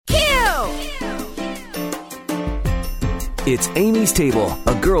It's Amy's Table,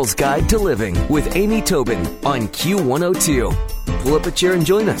 a girl's guide to living with Amy Tobin on Q102. Pull up a chair and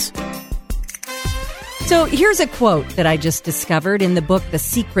join us. So here's a quote that I just discovered in the book, The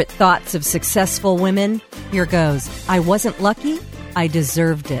Secret Thoughts of Successful Women. Here goes. I wasn't lucky, I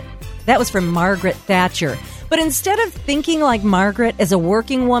deserved it. That was from Margaret Thatcher. But instead of thinking like Margaret as a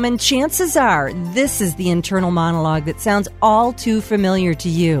working woman, chances are this is the internal monologue that sounds all too familiar to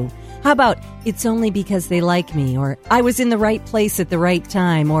you. How about, it's only because they like me, or I was in the right place at the right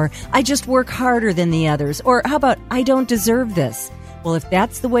time, or I just work harder than the others, or how about, I don't deserve this? Well, if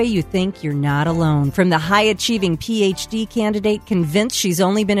that's the way you think, you're not alone. From the high-achieving PhD candidate convinced she's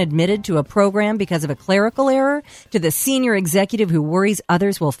only been admitted to a program because of a clerical error, to the senior executive who worries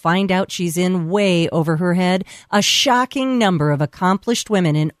others will find out she's in way over her head, a shocking number of accomplished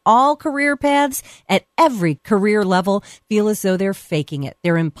women in all career paths at every career level feel as though they're faking it.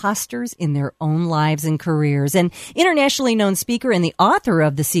 They're imposters in their own lives and careers. And internationally known speaker and the author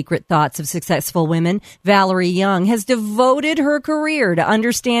of The Secret Thoughts of Successful Women, Valerie Young, has devoted her career to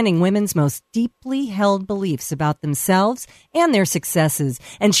understanding women's most deeply held beliefs about themselves and their successes.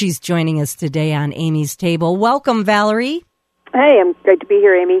 And she's joining us today on Amy's Table. Welcome, Valerie. Hey, I'm great to be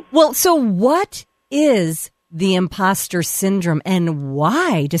here, Amy. Well, so what is the imposter syndrome and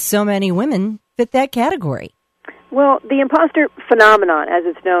why do so many women fit that category? Well, the imposter phenomenon, as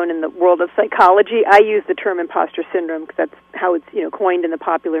it's known in the world of psychology, I use the term imposter syndrome because that's how it's coined in the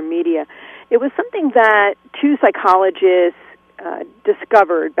popular media. It was something that two psychologists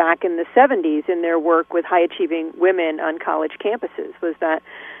discovered back in the 70s in their work with high-achieving women on college campuses, was that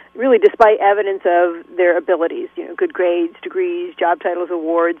really despite evidence of their abilities, good grades, degrees, job titles,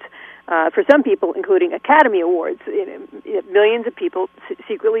 awards, for some people, including Academy Awards, millions of people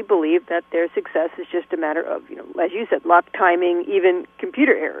secretly believe that their success is just a matter of, as you said, luck, timing, even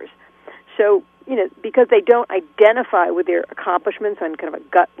computer errors. So, because they don't identify with their accomplishments on kind of a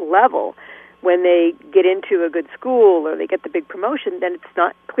gut level, when they get into a good school or they get the big promotion, then it's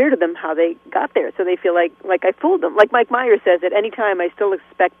not clear to them how they got there. So they feel like I fooled them. Like Mike Myers says, at any time I still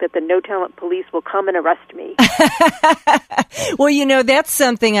expect that the no-talent police will come and arrest me. Well, that's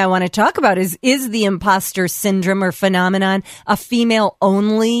something I want to talk about is the imposter syndrome or phenomenon a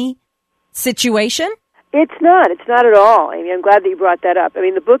female-only situation? It's not at all. I mean, I'm glad that you brought that up. I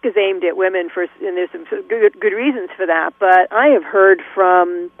mean, the book is aimed at women and there's some good reasons for that, but I have heard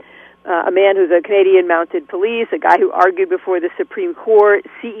from a man who's a Canadian mounted police, a guy who argued before the Supreme Court,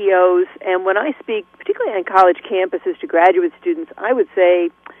 CEOs, and when I speak, particularly on college campuses to graduate students, I would say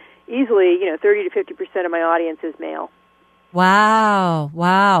easily, 30 to 50% of my audience is male.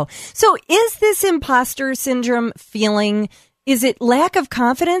 Wow. So is this imposter syndrome feeling, is it lack of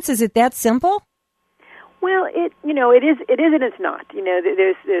confidence? Is it that simple? Well, it is and it's not.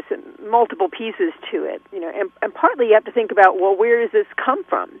 There's multiple pieces to it. And partly you have to think about, well, where does this come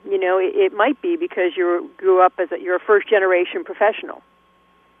from? It might be because you grew up you're a first generation professional.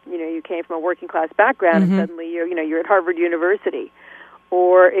 You came from a working class background and suddenly you're at Harvard University.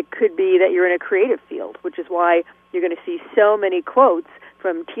 Or it could be that you're in a creative field, which is why you're going to see so many quotes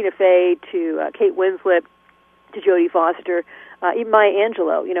from Tina Fey to Kate Winslet to Jodie Foster, even Maya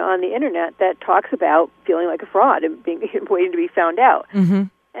Angelou, on the internet that talks about feeling like a fraud and waiting to be found out. Mm-hmm.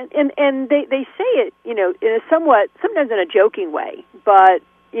 And they say it, in a sometimes in a joking way, but,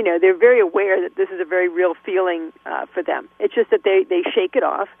 they're very aware that this is a very real feeling for them. It's just that they shake it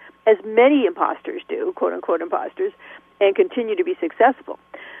off, as many imposters do, quote-unquote imposters, and continue to be successful.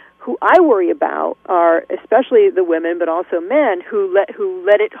 Who I worry about are especially the women, but also men who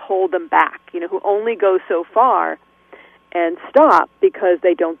let it hold them back, who only go so far and stop because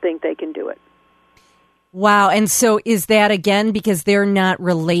they don't think they can do it. Wow. And so is that, again, because they're not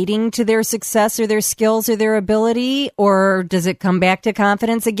relating to their success or their skills or their ability, or does it come back to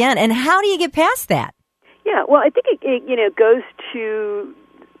confidence again? And how do you get past that? Yeah, well, I think it goes to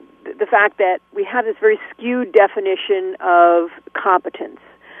the fact that we have this very skewed definition of competence.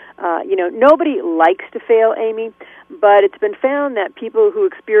 Nobody likes to fail, Amy, but it's been found that people who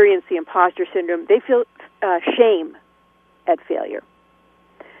experience the imposter syndrome, they feel shame at failure,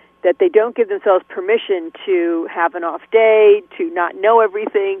 that they don't give themselves permission to have an off day, to not know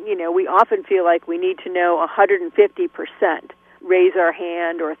everything. We often feel like we need to know 150%, raise our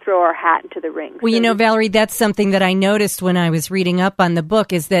hand or throw our hat into the ring. Well, Valerie, that's something that I noticed when I was reading up on the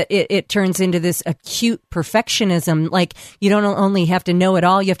book is that it turns into this acute perfectionism. Like you don't only have to know it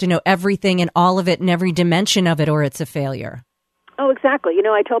all, you have to know everything and all of it and every dimension of it, or it's a failure. Oh, exactly.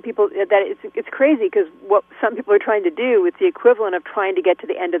 I tell people that it's crazy because what some people are trying to do is the equivalent of trying to get to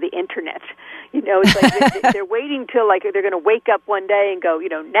the end of the internet. It's like they're waiting till they're going to wake up one day and go,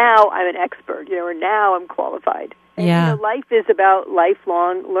 now I'm an expert, or now I'm qualified. And, life is about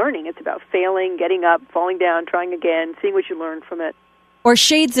lifelong learning. It's about failing, getting up, falling down, trying again, seeing what you learn from it. Or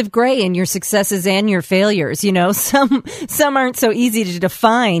shades of gray in your successes and your failures. Some aren't so easy to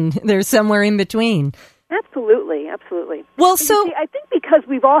define. They're somewhere in between. Absolutely, absolutely. Well, I think because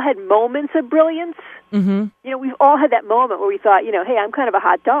we've all had moments of brilliance, we've all had that moment where we thought, hey, I'm kind of a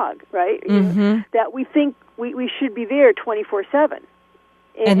hot dog, right? That we think we should be there 24/7.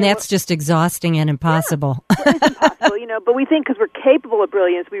 And that's just exhausting and impossible. Yeah, it's impossible, but we think because we're capable of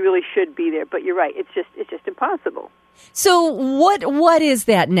brilliance, we really should be there. But you're right, it's just impossible. So what is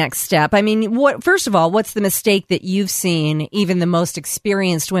that next step? I mean, first of all, what's the mistake that you've seen even the most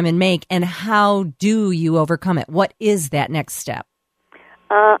experienced women make, and how do you overcome it? What is that next step?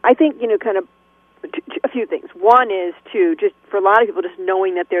 I think, kind of a few things. One is just for a lot of people, just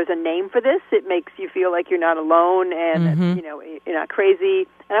knowing that there's a name for this. It makes you feel like you're not alone and, you're not crazy.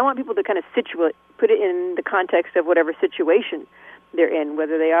 And I want people to kind of put it in the context of whatever situation they're in,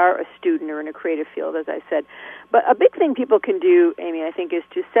 whether they are a student or in a creative field, as I said. But a big thing people can do, Amy, I think, is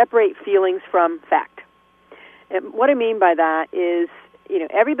to separate feelings from fact. And what I mean by that is,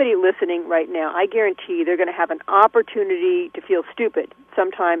 everybody listening right now, I guarantee they're going to have an opportunity to feel stupid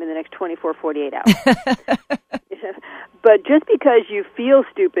sometime in the next 24, 48 hours. But just because you feel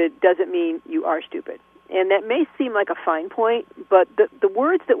stupid doesn't mean you are stupid. And that may seem like a fine point, but the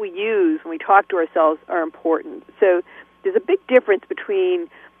words that we use when we talk to ourselves are important. So there's a big difference between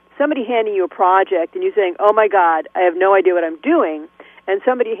somebody handing you a project and you saying, oh, my God, I have no idea what I'm doing, and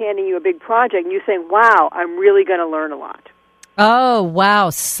somebody handing you a big project and you saying, wow, I'm really going to learn a lot. Oh,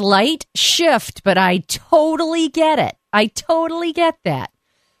 wow. Slight shift, but I totally get it. I totally get that.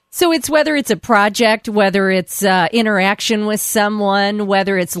 So it's whether it's a project, whether it's interaction with someone,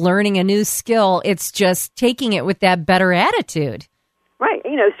 whether it's learning a new skill, it's just taking it with that better attitude. Right.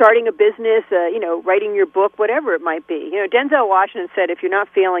 Starting a business, writing your book, whatever it might be. Denzel Washington said, if you're not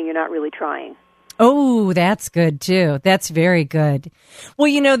failing, you're not really trying. Oh, that's good, too. That's very good.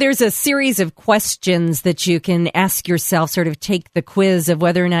 Well, there's a series of questions that you can ask yourself, sort of take the quiz of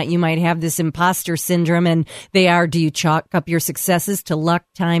whether or not you might have this imposter syndrome. And they are, do you chalk up your successes to luck,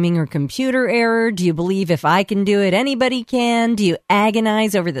 timing, or computer error? Do you believe if I can do it, anybody can? Do you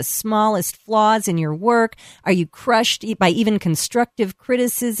agonize over the smallest flaws in your work? Are you crushed by even constructive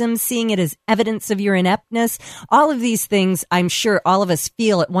criticism, seeing it as evidence of your ineptness? All of these things, I'm sure all of us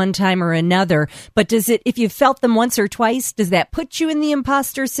feel at one time or another. But if you've felt them once or twice, does that put you in the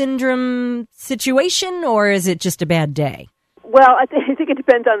imposter syndrome situation, or is it just a bad day? Well, I think it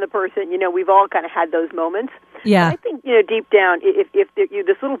depends on the person. We've all kind of had those moments. Yeah. But I think, deep down, if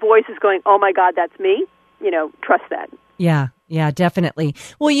this little voice is going, oh, my God, that's me, trust that. Yeah, definitely.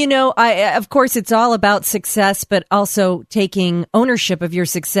 Well, of course, it's all about success, but also taking ownership of your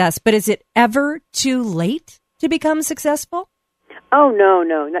success. But is it ever too late to become successful? Oh, no.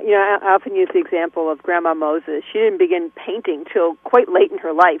 I often use the example of Grandma Moses. She didn't begin painting till quite late in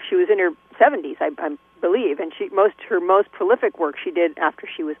her life. She was in her 70s, I believe, and her most prolific work she did after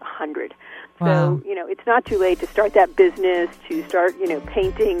she was 100. Wow. So, it's not too late to start that business, to start,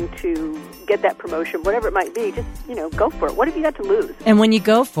 painting, to get that promotion, whatever it might be. Just, go for it. What have you got to lose? And when you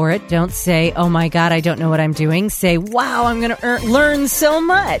go for it, don't say, oh, my God, I don't know what I'm doing. Say, wow, I'm going to learn so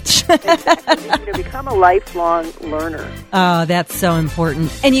much. Exactly. Become a lifelong learner. Oh, that's so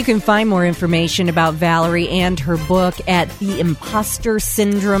important. And you can find more information about Valerie and her book at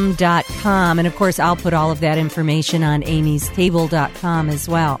theimpostersyndrome.com. And, of course, I'll put all of that information on amystable.com as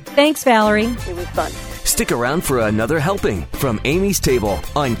well. Thanks, Valerie. It was fun. Stick around for another helping from Amy's Table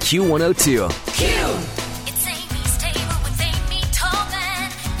on Q102. Q! It's Amy's Table with Amy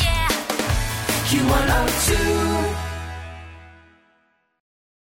Tobin, yeah. Q102.